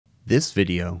This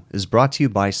video is brought to you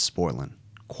by Sporlan,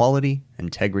 quality,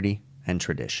 integrity, and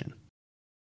tradition.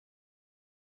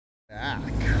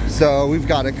 So we've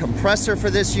got a compressor for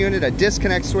this unit, a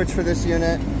disconnect switch for this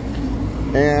unit,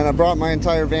 and I brought my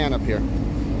entire van up here.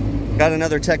 Got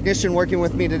another technician working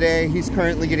with me today. He's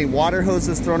currently getting water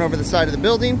hoses thrown over the side of the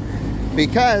building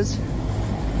because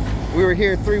we were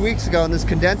here 3 weeks ago and this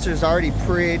condenser is already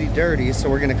pretty dirty, so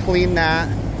we're gonna clean that.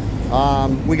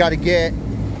 We got to get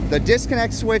the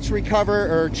disconnect switch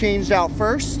changed out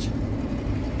first,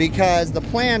 because the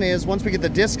plan is once we get the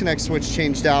disconnect switch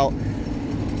changed out,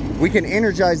 we can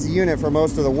energize the unit for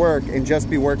most of the work and just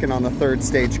be working on the third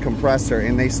stage compressor,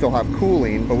 and they still have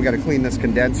cooling, but we got to clean this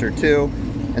condenser too.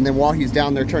 And then while he's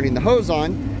down there turning the hose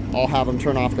on, I'll have him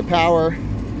turn off the power.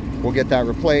 We'll get that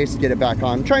replaced, get it back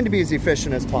on. I'm trying to be as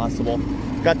efficient as possible.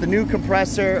 Got the new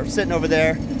compressor sitting over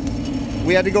there.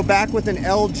 We had to go back with an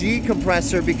LG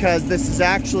compressor because this is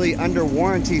actually under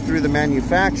warranty through the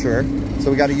manufacturer. So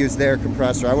we got to use their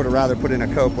compressor. I would have rather put in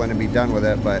a Copeland and be done with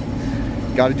it, but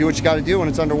got to do what you got to do when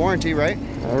it's under warranty, right?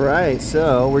 All right,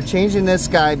 so we're changing this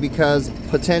guy because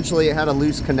potentially it had a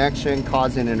loose connection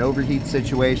causing an overheat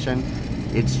situation.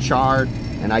 It's charred,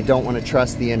 and I don't want to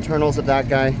trust the internals of that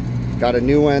guy. Got a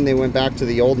new one. They went back to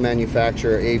the old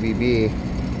manufacturer, ABB.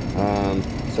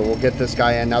 So we'll get this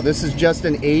guy in. Now this is just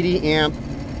an 80 amp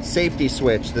safety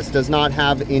switch. This does not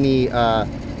have any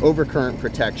overcurrent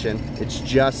protection. It's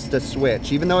just a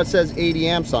switch. Even though it says 80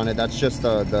 amps on it, that's just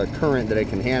the current that it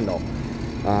can handle.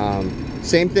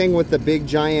 Same thing with the big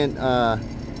giant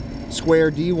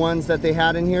square D ones that they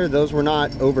had in here. Those were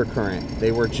not overcurrent.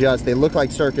 They look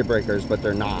like circuit breakers, but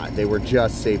they're not. They were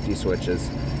just safety switches.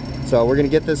 So we're gonna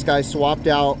get this guy swapped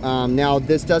out. Now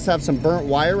this does have some burnt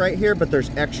wire right here, but there's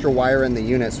extra wire in the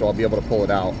unit, so I'll be able to pull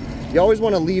it out. You always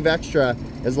wanna leave extra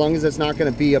as long as it's not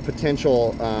gonna be a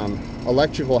potential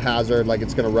electrical hazard, like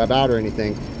it's gonna rub out or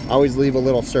anything. I always leave a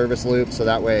little service loop, so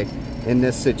that way in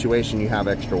this situation you have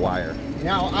extra wire.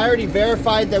 Now I already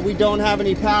verified that we don't have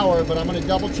any power, but I'm gonna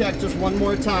double check just one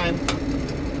more time.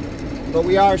 But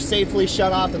we are safely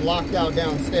shut off and locked out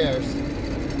downstairs.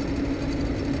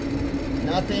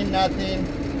 Nothing,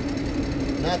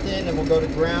 and we'll go to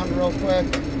ground real quick.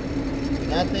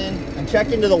 Nothing. I'm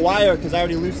checking to the wire because I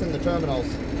already loosened the terminals.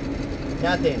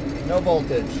 Nothing, no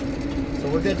voltage. So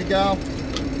we're good to go.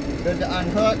 Good to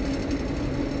unhook.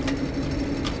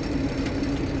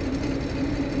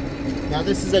 Now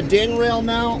this is a DIN rail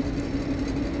mount.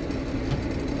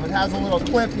 It has a little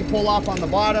clip you pull off on the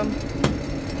bottom.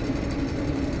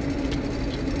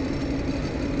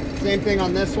 Same thing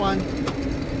on this one.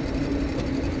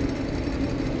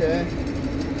 Okay.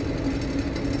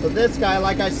 So this guy,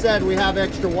 like I said, we have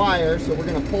extra wire, so we're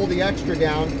going to pull the extra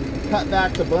down, cut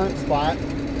back the burnt spot.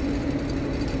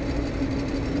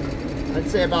 I'd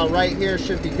say about right here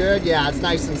should be good. Yeah, it's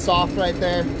nice and soft right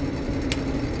there.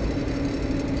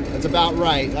 That's about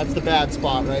right. That's the bad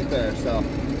spot right there. So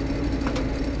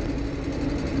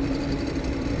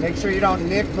make sure you don't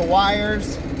nick the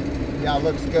wires. Yeah, it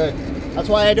looks good. That's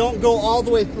why I don't go all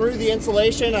the way through the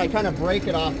insulation. I kind of break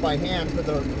it off by hand for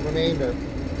the remainder.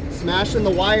 Smashing the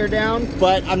wire down,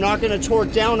 but I'm not going to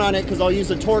torque down on it because I'll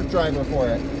use a torque driver for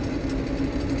it.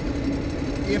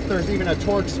 If there's even a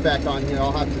torque spec on here,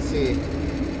 I'll have to see.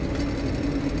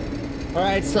 All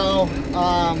right, so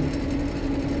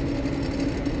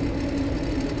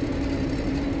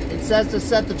it says to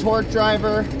set the torque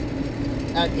driver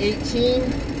at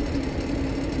 18.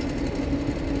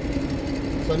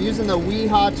 So I'm using the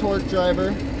WEHA torque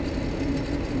driver.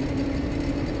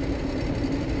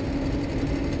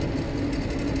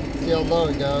 See how low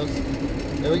it goes.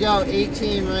 There we go,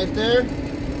 18 right there.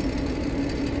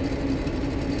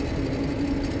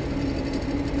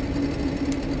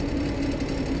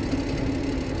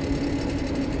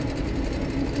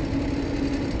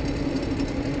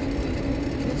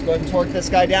 Let's go ahead and torque this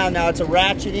guy down. Now it's a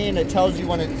ratcheting, it tells you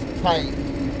when it's tight.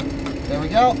 There we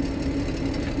go.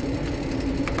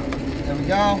 There we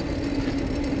go.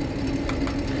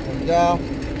 There we go.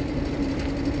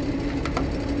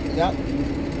 Yep.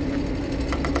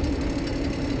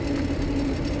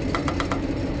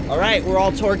 All right, we're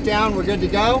all torqued down. We're good to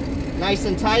go. Nice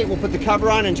and tight. We'll put the cover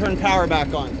on and turn power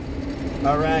back on.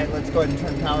 All right, let's go ahead and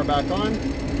turn power back on.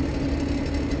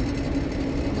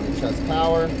 Adjust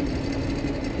power.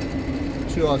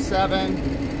 207,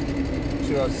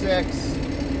 206,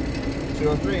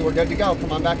 203. We're good to go.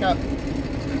 Come on back up.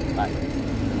 Bye.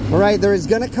 All right, there is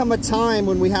gonna come a time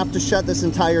when we have to shut this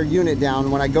entire unit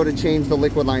down when I go to change the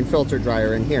liquid line filter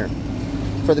dryer in here.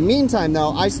 For the meantime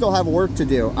though, I still have work to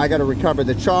do. I gotta recover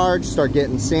the charge, start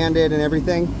getting sanded and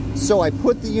everything. So I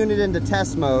put the unit into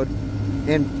test mode,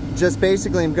 and just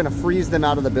basically am gonna freeze them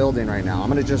out of the building right now. I'm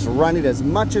gonna just run it as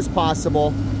much as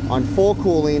possible on full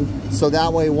cooling, so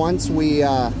that way once we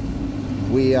are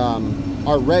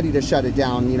ready to shut it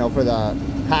down, you know, for the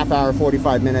half hour,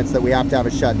 45 minutes that we have to have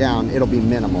it shut down, it'll be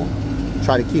minimal.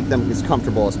 Try to keep them as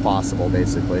comfortable as possible,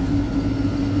 basically.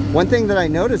 One thing that I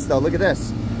noticed though, look at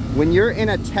this. When you're in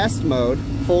a test mode,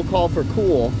 full call for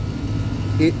cool,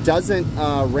 it doesn't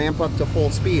ramp up to full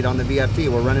speed on the VFD.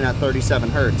 We're running at 37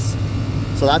 Hertz.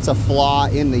 So that's a flaw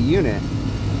in the unit.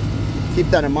 Keep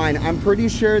that in mind. I'm pretty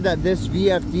sure that this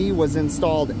VFD was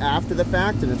installed after the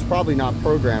fact and it's probably not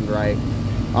programmed right.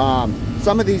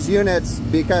 Some of these units,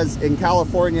 because in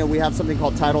California we have something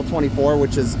called Title 24,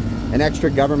 which is an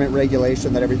extra government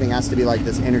regulation that everything has to be like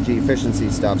this energy efficiency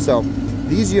stuff. So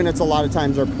these units a lot of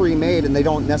times are pre-made and they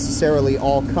don't necessarily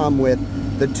all come with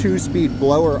the 2-speed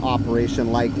blower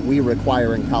operation like we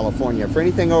require in California. For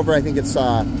anything over, I think it's,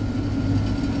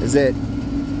 is it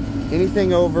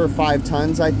anything over 5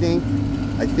 tons, I think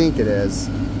it is,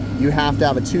 you have to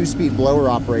have a 2-speed blower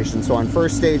operation. So on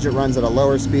first stage it runs at a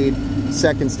lower speed,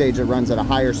 second stage it runs at a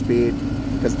higher speed,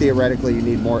 because theoretically you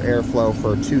need more airflow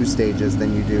for 2 stages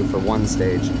than you do for 1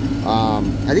 stage.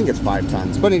 I think it's 5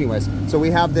 tons. But anyways, so we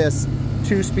have this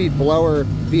 2-speed blower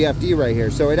VFD right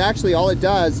here. So it actually, all it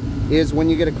does is when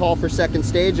you get a call for second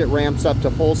stage, it ramps up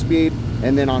to full speed,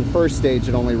 and then on first stage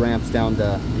it only ramps down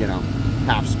to, you know,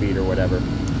 half speed or whatever.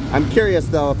 I'm curious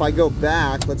though, if I go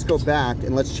back, let's go back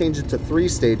and let's change it to 3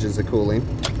 stages of cooling.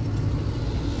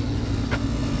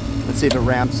 Let's see if it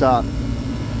ramps up.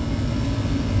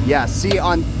 Yeah, see,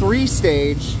 on 3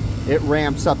 stage, it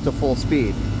ramps up to full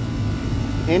speed.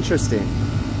 Interesting.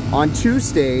 On 2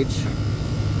 stage,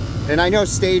 and I know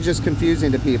stage is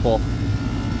confusing to people,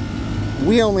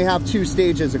 we only have 2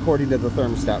 stages according to the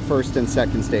thermostat, first and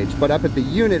second stage. But up at the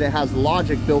unit, it has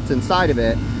logic built inside of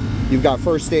it. You've got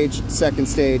first stage, second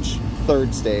stage,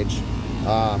 third stage.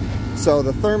 So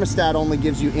the thermostat only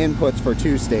gives you inputs for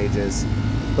 2 stages.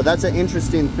 But that's an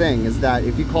interesting thing, is that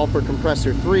if you call for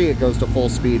compressor 3, it goes to full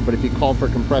speed, but if you call for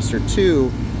compressor 2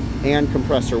 and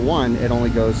compressor 1, it only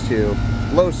goes to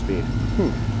low speed.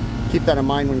 Keep that in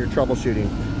mind when you're troubleshooting.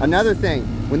 Another thing,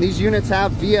 when these units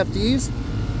have VFDs,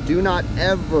 do not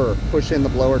ever push in the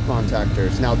blower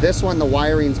contactors. Now this one, the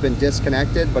wiring's been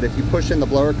disconnected, but if you push in the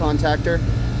blower contactor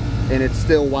and it's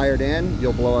still wired in,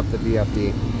 you'll blow up the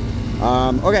VFD.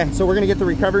 Okay, so we're gonna get the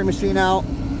recovery machine out.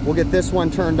 We'll get this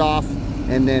one turned off,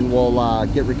 and then we'll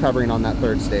get recovering on that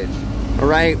 3rd stage. All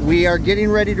right, we are getting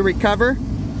ready to recover.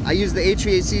 I used the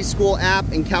HVAC School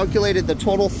app and calculated the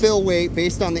total fill weight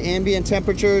based on the ambient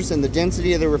temperatures and the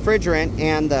density of the refrigerant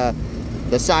and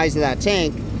the size of that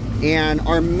tank. And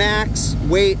our max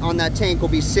weight on that tank will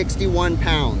be 61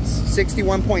 pounds,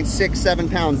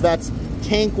 61.67 pounds. That's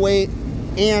tank weight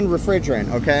and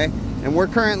refrigerant, okay? And we're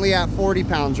currently at 40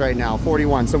 pounds right now,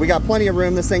 41. So we got plenty of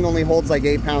room. This thing only holds like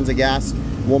 8 pounds of gas.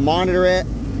 We'll monitor it.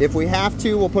 If we have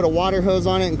to, we'll put a water hose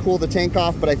on it and cool the tank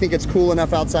off, but I think it's cool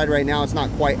enough outside right now. It's not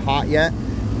quite hot yet.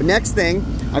 The next thing,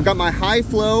 I've got my high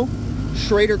flow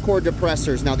Schrader core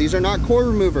depressors. Now these are not core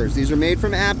removers. These are made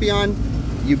from Appion.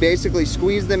 You basically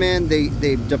squeeze them in.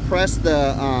 They depress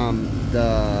the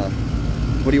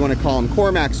what do you want to call them?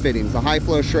 Cormax fittings, the high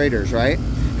flow Schraders, right?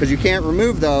 Because you can't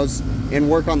remove those and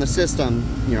work on the system,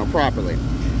 you know, properly.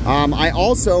 I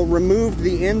also removed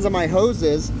the ends of my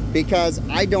hoses because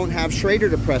I don't have Schrader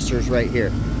depressors right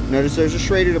here. Notice there's a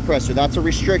Schrader depressor. That's a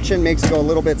restriction, makes it go a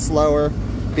little bit slower.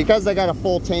 Because I got a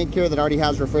full tank here that already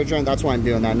has refrigerant, that's why I'm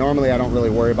doing that. Normally I don't really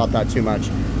worry about that too much.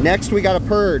 Next we got to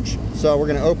purge. So we're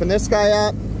gonna open this guy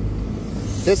up, and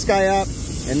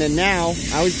then now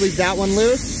I always leave that one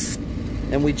loose.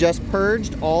 And we just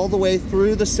purged all the way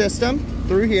through the system,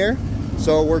 through here.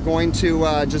 So we're going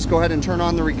to just go ahead and turn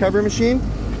on the recovery machine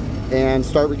and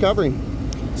start recovering.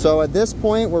 So at this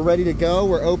point, we're ready to go.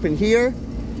 We're open here.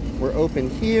 We're open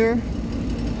here.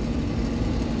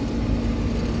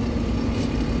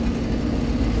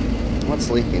 What's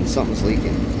leaking? Something's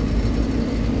leaking.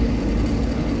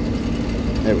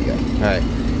 There we go. All right.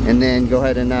 And then go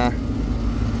ahead and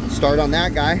start on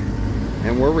that guy.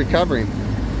 And we're recovering.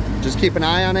 Just keep an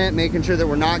eye on it, making sure that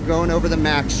we're not going over the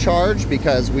max charge,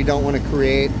 because we don't want to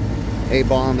create a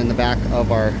bomb in the back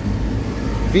of our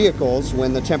vehicles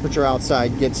when the temperature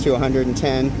outside gets to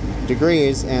 110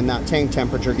 degrees and that tank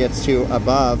temperature gets to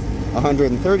above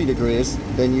 130 degrees,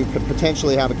 then you could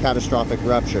potentially have a catastrophic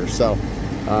rupture. So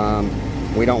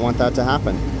we don't want that to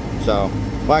happen. So,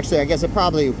 well, actually, I guess it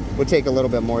probably would take a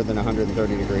little bit more than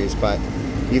 130 degrees, but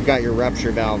you've got your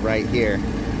rupture valve right here.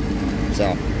 So,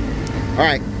 all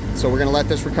right. So we're gonna let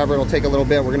this recover. It'll take a little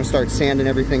bit. We're gonna start sanding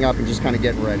everything up and just kind of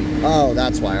getting ready. Oh,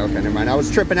 that's why. Okay, never mind. I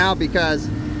was tripping out because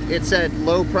it said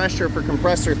low pressure for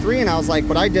compressor 3, and I was like,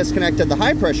 but I disconnected the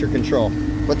high pressure control,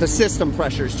 but the system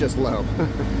pressure is just low.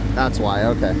 That's why.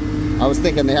 Okay, I was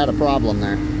thinking they had a problem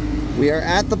there. We are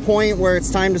at the point where it's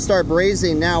time to start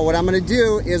brazing. Now what I'm going to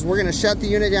do is we're going to shut the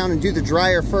unit down and do the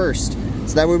dryer first,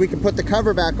 so that way we can put the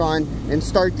cover back on and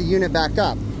start the unit back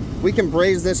up. We can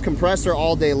braze this compressor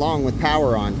all day long with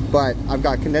power on, but I've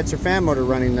got condenser fan motor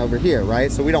running over here,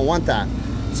 right? So we don't want that.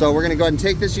 So we're gonna go ahead and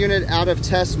take this unit out of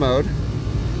test mode,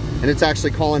 and it's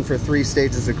actually calling for 3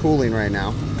 stages of cooling right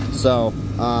now. So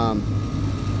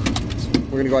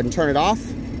we're gonna go ahead and turn it off.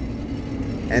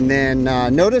 And then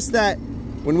notice that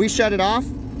when we shut it off,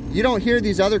 you don't hear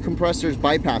these other compressors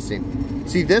bypassing.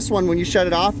 See, this one, when you shut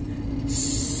it off,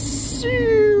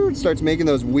 it starts making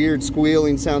those weird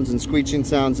squealing sounds and screeching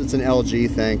sounds. It's an LG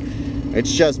thing.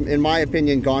 It's just, in my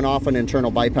opinion, gone off an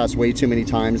internal bypass way too many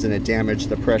times, and it damaged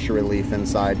the pressure relief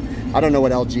inside. I don't know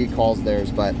what LG calls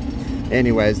theirs, but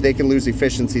anyways, they can lose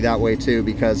efficiency that way too,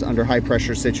 because under high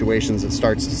pressure situations it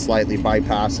starts to slightly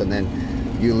bypass, and then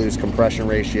you lose compression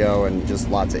ratio and just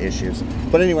lots of issues.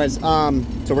 But anyways, so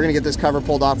we're gonna get this cover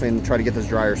pulled off and try to get this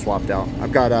dryer swapped out.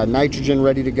 I've got nitrogen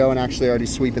ready to go and actually already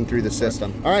sweeping through the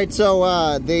system. All right,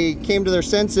 so they came to their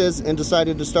senses and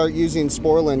decided to start using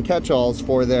Sporlan catch-alls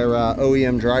for their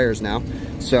OEM dryers now.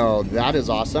 So that is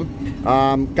awesome.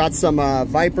 Got some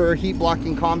Viper heat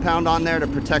blocking compound on there to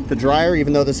protect the dryer,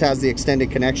 even though this has the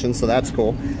extended connection, so that's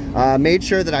cool. Made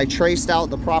sure that I traced out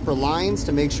the proper lines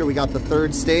to make sure we got the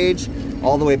 3rd stage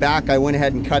all the way back. I went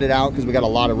ahead and cut it out because we got a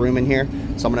lot of room in here.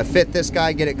 So I'm gonna fit this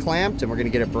guy, get it clamped, and we're gonna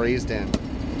get it brazed in.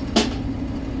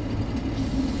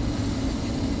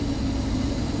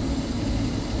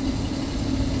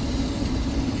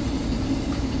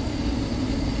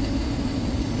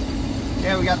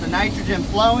 Okay, we got the nitrogen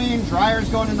flowing, dryer's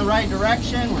going in the right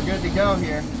direction. We're good to go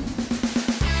here.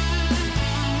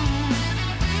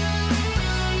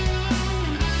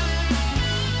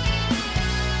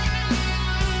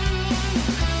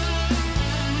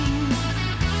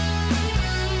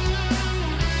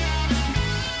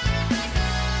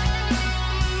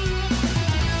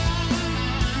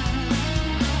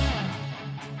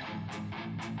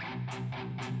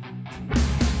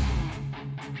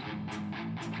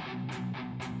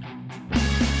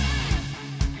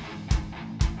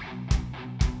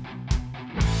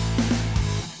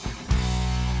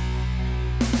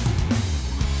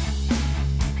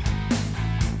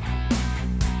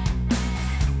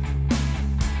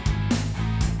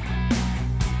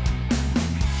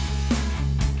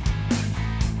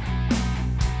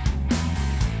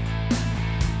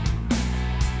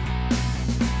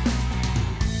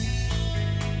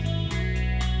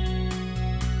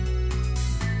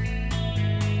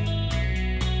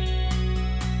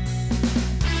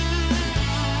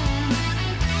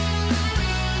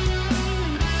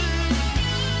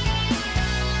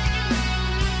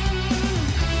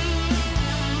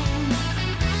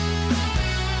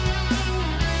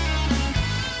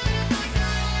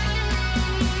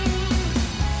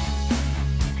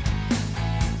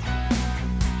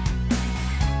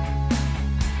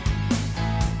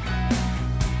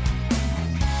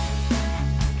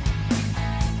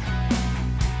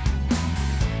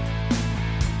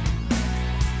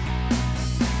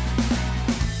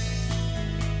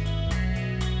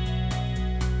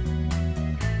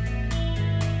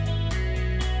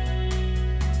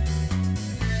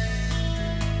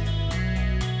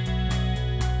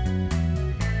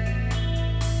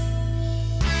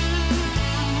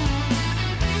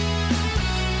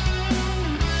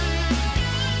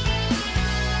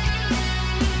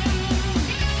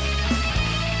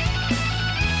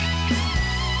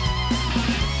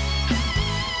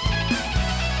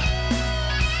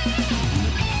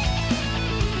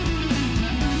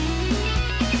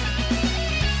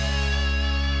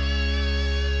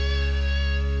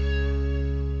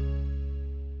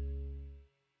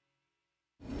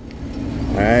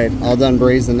 Alright, all done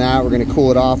brazing that. We're going to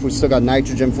cool it off. We've still got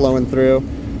nitrogen flowing through.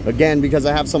 Again, because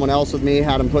I have someone else with me,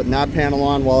 had him putting that panel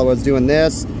on while I was doing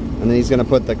this. And then he's going to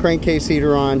put the crankcase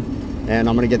heater on. And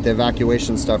I'm going to get the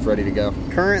evacuation stuff ready to go.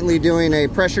 Currently doing a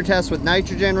pressure test with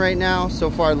nitrogen right now.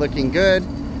 So far looking good.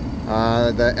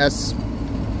 The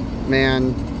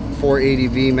S-Man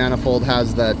 480V manifold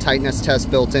has the tightness test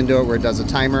built into it where it does a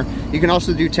timer. You can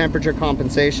also do temperature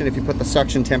compensation. If you put the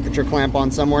suction temperature clamp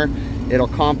on somewhere, it'll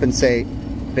compensate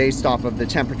based off of the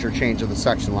temperature change of the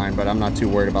suction line, but I'm not too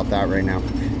worried about that right now.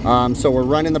 So we're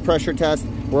running the pressure test.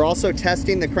 We're also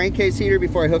testing the crankcase heater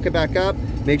before I hook it back up.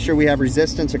 Make sure we have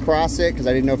resistance across it because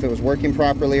I didn't know if it was working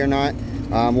properly or not.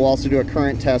 We'll also do a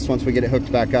current test once we get it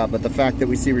hooked back up, but the fact that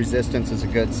we see resistance is a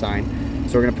good sign.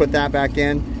 So we're gonna put that back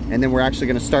in, and then we're actually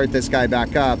going to start this guy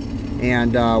back up,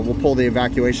 and we'll pull the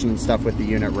evacuation and stuff with the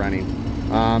unit running.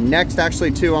 Next,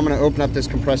 actually, too, I'm going to open up this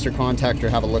compressor contactor,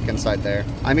 have a look inside there.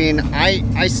 I mean,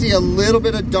 I see a little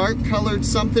bit of dark colored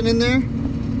something in there,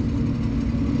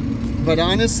 but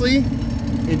honestly,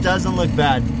 it doesn't look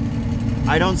bad.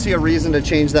 I don't see a reason to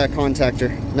change that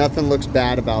contactor. Nothing looks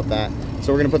bad about that.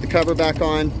 So we're going to put the cover back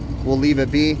on, we'll leave it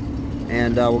be,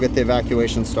 and we'll get the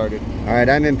evacuation started. All right,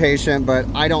 I'm impatient, but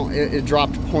it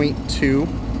dropped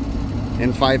 0.2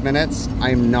 in 5 minutes.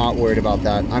 I'm not worried about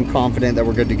that. I'm confident that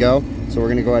we're good to go. So we're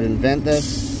gonna go ahead and vent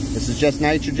this. This is just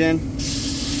nitrogen.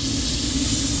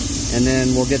 And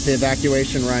then we'll get the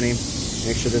evacuation running.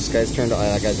 Make sure this guy's turned on. Oh,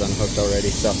 that guy's unhooked already.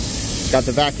 So got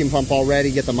the vacuum pump all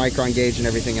ready, get the micron gauge and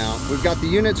everything out. We've got the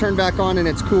unit turned back on and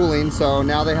it's cooling. So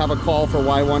now they have a call for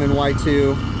Y1 and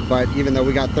Y2. But even though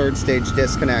we got third stage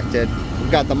disconnected, we've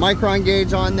got the micron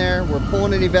gauge on there. We're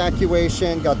pulling an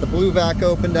evacuation, got the blue vac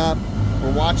opened up.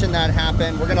 We're watching that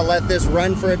happen. We're gonna let this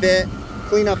run for a bit,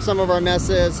 clean up some of our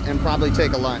messes, and probably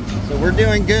take a lunch. So we're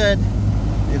doing good.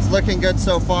 It's looking good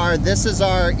so far. This is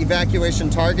our evacuation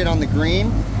target on the green,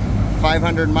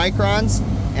 500 microns,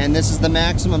 and this is the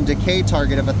maximum decay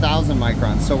target of 1,000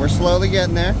 microns. So we're slowly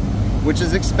getting there, which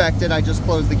is expected. I just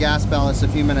closed the gas ballast a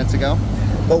few minutes ago.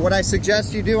 But what I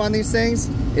suggest you do on these things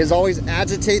is always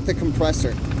agitate the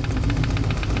compressor,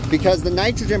 because the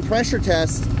nitrogen pressure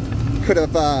test could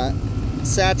have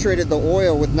saturated the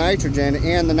oil with nitrogen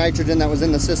and the nitrogen that was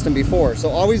in the system before. So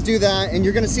always do that, and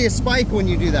you're going to see a spike when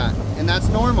you do that, and that's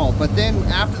normal. But then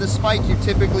after the spike, you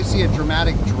typically see a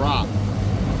dramatic drop.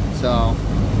 So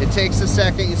it takes a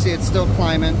second, you see it's still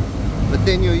climbing, but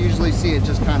then you'll usually see it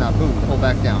just kind of boom, pull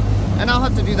back down. And I'll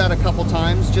have to do that a couple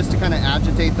times just to kind of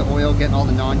agitate the oil, getting all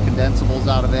the non-condensables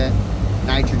out of it,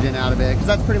 nitrogen out of it, because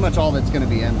that's pretty much all that's going to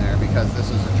be in there, because this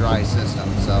is a dry system.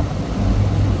 So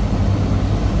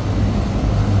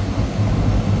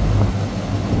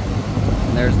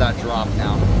there's that drop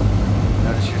now.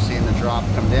 Notice you're seeing the drop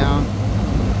come down.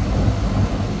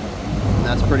 And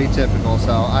that's pretty typical.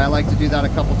 So I like to do that a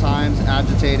couple times,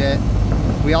 agitate it.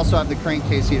 We also have the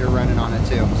crankcase heater running on it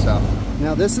too. So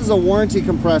now this is a warranty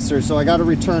compressor, so I got to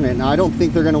return it. Now I don't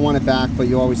think they're going to want it back, but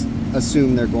you always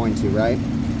assume they're going to, right?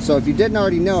 So if you didn't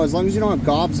already know, as long as you don't have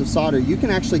gobs of solder, you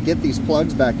can actually get these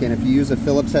plugs back in if you use a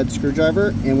Phillips head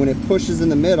screwdriver, and when it pushes in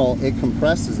the middle, it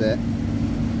compresses it,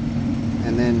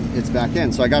 and then it's back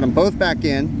in. So I got them both back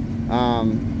in,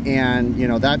 and you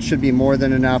know, that should be more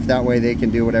than enough. That way they can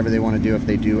do whatever they want to do if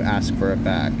they do ask for it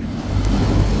back.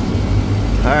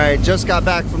 All right, just got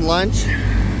back from lunch.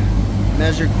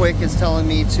 Measure Quick is telling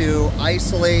me to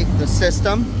isolate the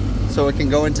system so it can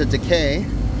go into decay.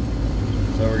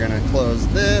 So we're gonna close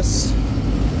this,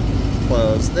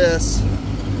 close this.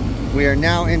 We are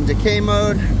now in decay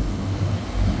mode,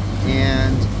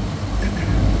 and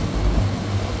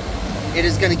it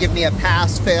is going to give me a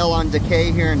pass-fail on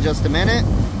decay here in just a minute.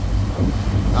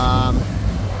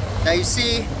 Now you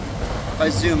see, if I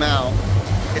zoom out,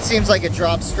 it seems like it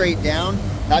drops straight down.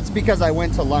 That's because I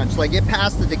went to lunch. Like, it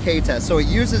passed the decay test. So it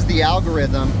uses the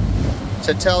algorithm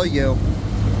to tell you,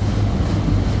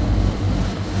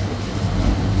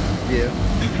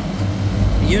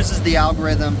 it uses the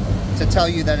algorithm to tell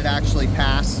you that it actually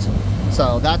passed.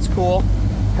 So that's cool,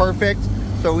 perfect.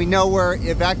 So we know where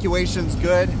evacuation's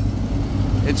good.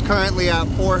 It's currently at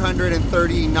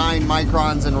 439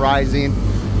 microns and rising,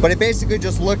 but it basically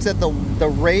just looks at the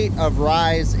rate of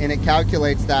rise, and it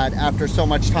calculates that after so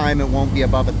much time it won't be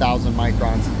above 1,000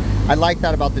 microns. I like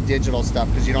that about the digital stuff,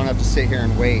 because you don't have to sit here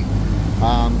and wait.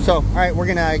 So all right, we're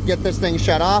gonna get this thing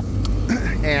shut off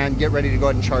and get ready to go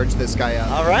ahead and charge this guy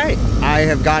up. All right, I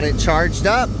have got it charged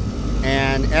up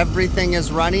and everything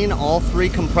is running. All 3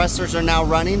 compressors are now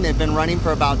running. They've been running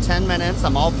for about 10 minutes.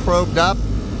 I'm all probed up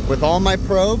with all my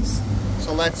probes.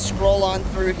 So let's scroll on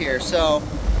through here. So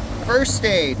first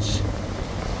stage,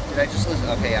 did I just lose?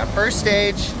 Okay, yeah, first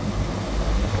stage,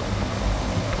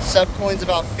 subcooling's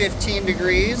about 15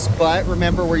 degrees, but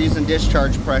remember we're using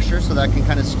discharge pressure, so that can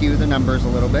kind of skew the numbers a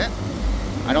little bit.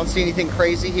 I don't see anything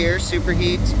crazy here.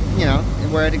 Superheat, you know,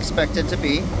 where I'd expect it to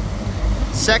be.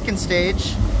 Second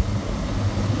stage,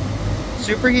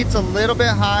 superheat's a little bit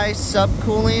high,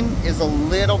 subcooling is a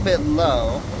little bit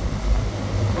low.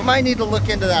 We might need to look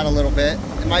into that a little bit.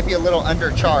 It might be a little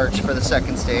undercharged for the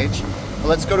second stage. But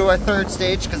let's go to our third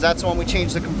stage, because that's the one we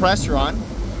changed the compressor on.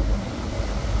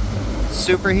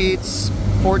 Superheat's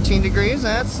 14 degrees.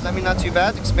 That's, I mean, not too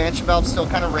bad. The expansion valve's still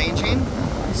kind of ranging.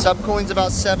 Subcooling's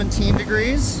about 17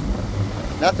 degrees.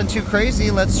 Nothing too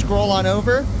crazy. Let's scroll on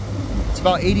over. It's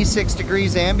about 86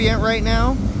 degrees ambient right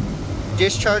now.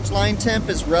 Discharge line temp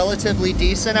is relatively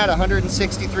decent at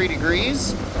 163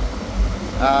 degrees.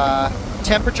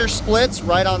 Temperature splits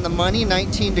right on the money,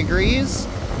 19 degrees,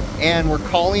 and we're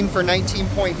calling for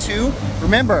 19.2.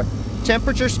 Remember,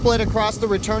 temperature split across the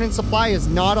return and supply is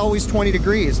not always 20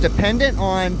 degrees. Dependent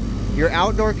on your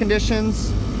outdoor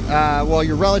conditions, well,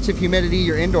 your relative humidity,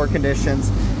 your indoor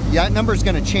conditions, that number is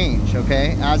going to change,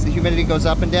 okay? As the humidity goes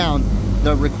up and down,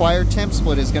 the required temp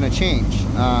split is going to change.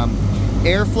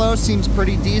 Airflow seems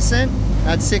pretty decent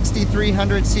at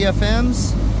 6,300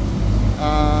 CFMs.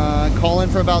 Calling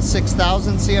for about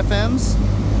 6,000 CFMs.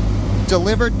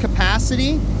 Delivered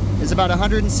capacity is about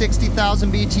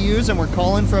 160,000 BTUs, and we're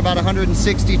calling for about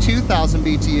 162,000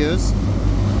 BTUs.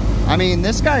 I mean,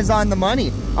 this guy's on the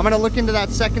money. I'm gonna look into that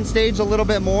second stage a little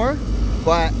bit more,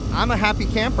 but I'm a happy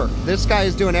camper. This guy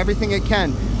is doing everything it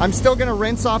can. I'm still gonna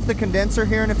rinse off the condenser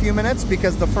here in a few minutes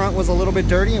because the front was a little bit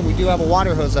dirty, and we do have a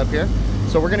water hose up here.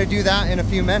 So we're gonna do that in a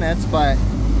few minutes, but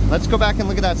let's go back and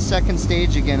look at that second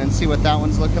stage again and see what that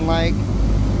one's looking like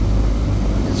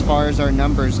as far as our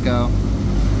numbers go.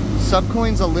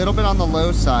 Subcooling's a little bit on the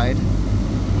low side.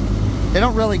 They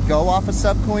don't really go off of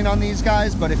subcooling on these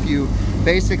guys, but if you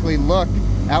basically look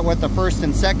at what the first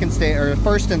and second stage, or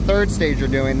first and third stage are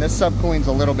doing, this subcooling's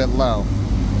a little bit low,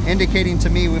 indicating to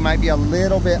me we might be a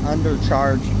little bit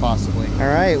undercharged possibly. All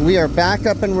right, we are back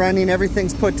up and running.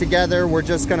 Everything's put together. We're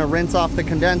just gonna rinse off the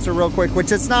condenser real quick,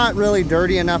 which it's not really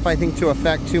dirty enough, I think, to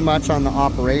affect too much on the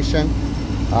operation.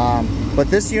 But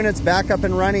this unit's back up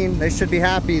and running. They should be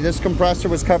happy. This compressor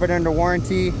was covered under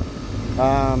warranty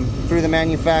through the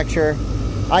manufacturer.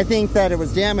 I think that it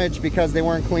was damaged because they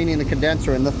weren't cleaning the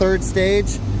condenser. In the third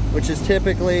stage, which is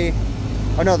typically,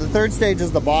 oh no, the third stage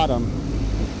is the bottom.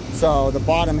 So the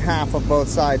bottom half of both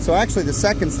sides. So actually the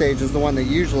second stage is the one that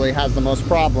usually has the most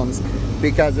problems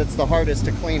because it's the hardest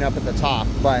to clean up at the top.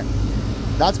 But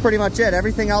that's pretty much it.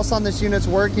 Everything else on this unit's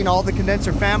working. All the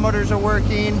condenser fan motors are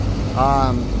working.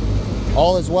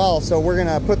 All is well. So we're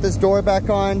gonna put this door back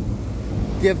on,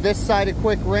 give this side a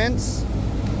quick rinse,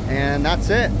 and that's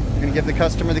it. We're gonna give the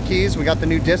customer the keys. We got the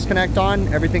new disconnect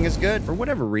on. Everything is good. For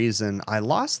whatever reason, I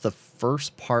lost the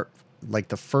first part, like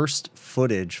the first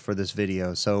footage for this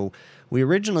video. So we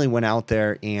originally went out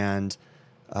there and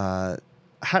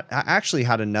actually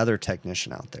had another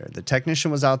technician out there. The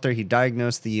technician was out there. He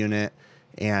diagnosed the unit,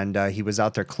 and he was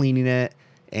out there cleaning it.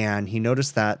 And he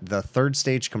noticed that the third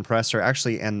stage compressor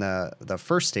actually and the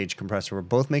first stage compressor were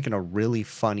both making a really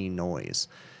funny noise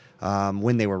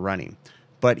when they were running.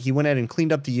 But he went ahead and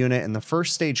cleaned up the unit, and the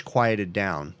first stage quieted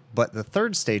down, but the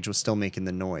third stage was still making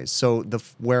the noise. So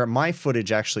where my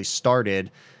footage actually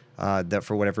started, that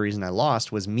for whatever reason I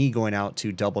lost, was me going out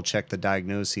to double check the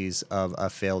diagnoses of a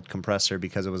failed compressor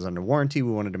because it was under warranty.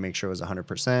 We wanted to make sure it was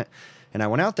 100%. And I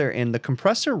went out there, and the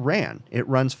compressor ran. It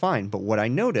runs fine. But what I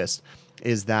noticed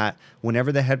is that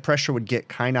whenever the head pressure would get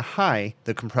kind of high,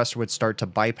 the compressor would start to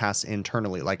bypass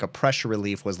internally, like a pressure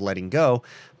relief was letting go,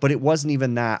 but it wasn't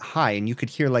even that high. And you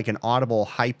could hear like an audible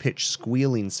high-pitched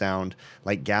squealing sound,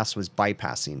 like gas was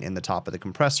bypassing in the top of the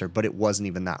compressor, but it wasn't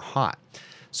even that hot.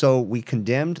 So we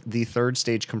condemned the third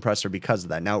stage compressor because of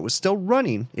that. Now, it was still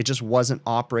running. It just wasn't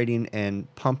operating and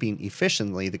pumping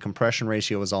efficiently. The compression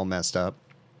ratio was all messed up.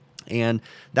 And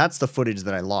that's the footage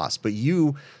that I lost, but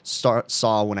you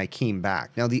saw when I came back.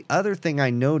 Now, the other thing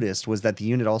I noticed was that the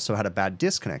unit also had a bad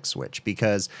disconnect switch,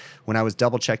 because when I was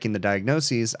double checking the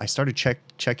diagnoses, I started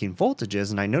checking voltages,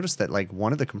 and I noticed that like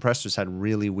one of the compressors had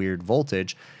really weird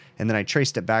voltage, and then I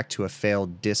traced it back to a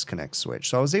failed disconnect switch.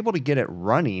 So I was able to get it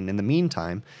running in the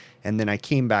meantime, and then I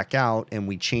came back out and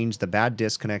we changed the bad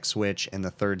disconnect switch and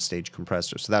the third stage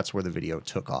compressor. So that's where the video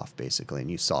took off, basically,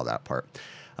 and you saw that part.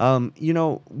 You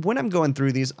know, when I'm going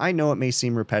through these, I know it may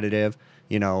seem repetitive,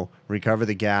 you know, recover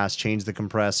the gas, change the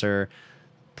compressor,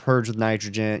 purge with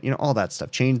nitrogen, you know, all that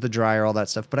stuff, change the dryer, all that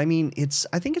stuff. But I mean,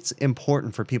 I think it's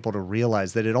important for people to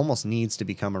realize that it almost needs to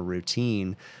become a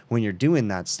routine when you're doing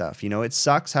that stuff. You know, it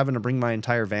sucks having to bring my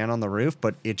entire van on the roof,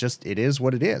 but it is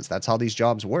what it is. That's how these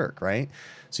jobs work, right?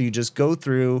 So you just go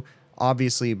through,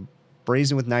 obviously,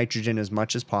 brazing with nitrogen as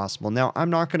much as possible. Now,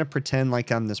 I'm not going to pretend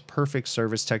like I'm this perfect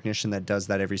service technician that does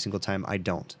that every single time. I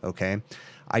don't, okay?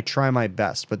 I try my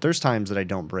best, but there's times that I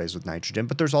don't braze with nitrogen,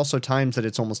 but there's also times that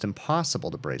it's almost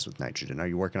impossible to braze with nitrogen. Are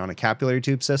you working on a capillary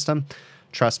tube system?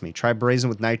 Trust me, try brazing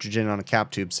with nitrogen on a cap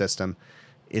tube system.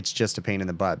 It's just a pain in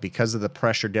the butt. Because of the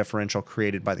pressure differential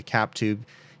created by the cap tube,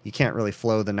 you can't really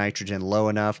flow the nitrogen low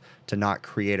enough to not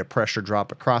create a pressure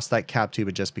drop across that cap tube.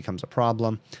 It just becomes a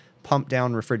problem. Pump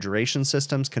down refrigeration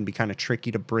systems can be kind of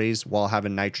tricky to braze while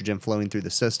having nitrogen flowing through the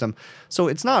system. So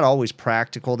it's not always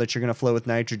practical that you're going to flow with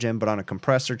nitrogen, but on a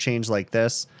compressor change like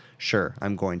this, sure,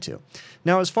 I'm going to.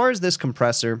 Now, as far as this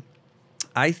compressor,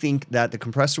 I think that the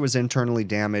compressor was internally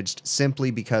damaged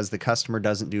simply because the customer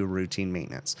doesn't do routine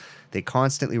maintenance. They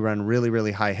constantly run really,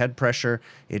 really high head pressure.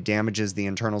 It damages the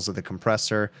internals of the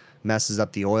compressor, messes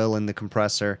up the oil in the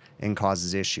compressor, and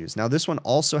causes issues. Now, this one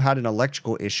also had an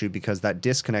electrical issue because that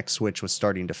disconnect switch was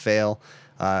starting to fail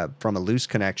from a loose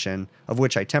connection, of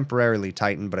which I temporarily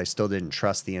tightened, but I still didn't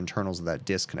trust the internals of that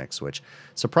disconnect switch.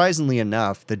 Surprisingly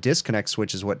enough, the disconnect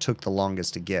switch is what took the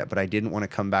longest to get, but I didn't want to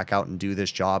come back out and do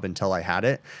this job until I had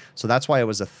it. So that's why it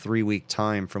was a 3-week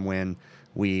time from when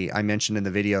I mentioned in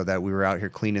the video that we were out here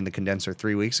cleaning the condenser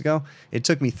 3 weeks ago. It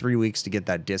took me 3 weeks to get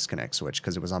that disconnect switch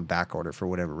because it was on back order for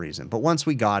whatever reason. But once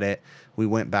we got it, we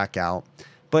went back out.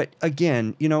 But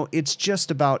again, you know, it's just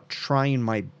about trying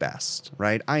my best,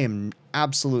 right? I am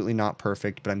absolutely not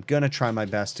perfect, but I'm going to try my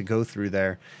best to go through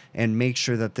there and make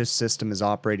sure that this system is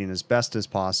operating as best as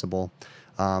possible.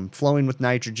 Flowing with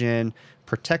nitrogen,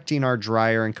 protecting our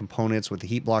dryer and components with the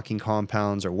heat blocking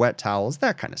compounds or wet towels,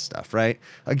 that kind of stuff, right?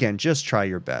 Again, just try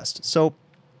your best. So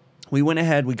we went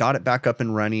ahead, we got it back up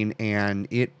and running, and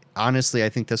honestly, I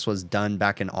think this was done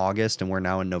back in August and we're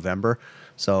now in November.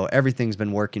 So everything's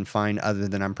been working fine, other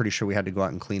than I'm pretty sure we had to go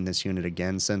out and clean this unit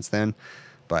again since then.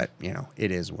 But, you know,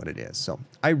 it is what it is. So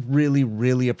I really,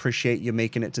 really appreciate you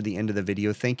making it to the end of the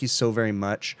video. Thank you so very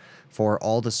much for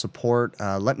all the support.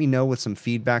 Let me know with some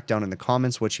feedback down in the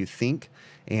comments what you think.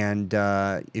 And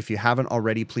if you haven't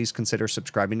already, please consider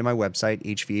subscribing to my website,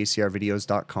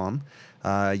 hvacrvideos.com.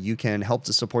 You can help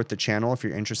to support the channel if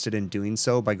you're interested in doing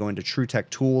so by going to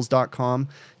truetechtools.com.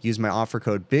 Use my offer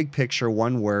code BIGPICTURE,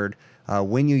 one word.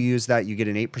 When you use that, you get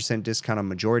an 8% discount on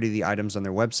majority of the items on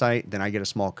their website. Then I get a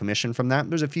small commission from that.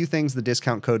 There's a few things the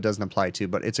discount code doesn't apply to,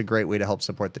 but it's a great way to help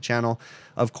support the channel.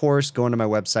 Of course, going to my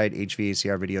website,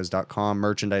 hvacrvideos.com,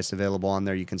 merchandise available on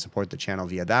there. You can support the channel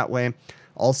via that way.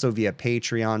 Also via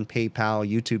Patreon, PayPal,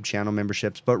 YouTube channel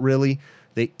memberships. But really,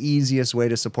 the easiest way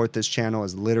to support this channel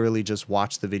is literally just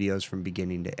watch the videos from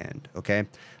beginning to end, okay?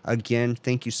 Again,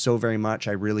 thank you so very much.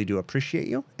 I really do appreciate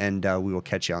you, and we will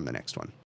catch you on the next one.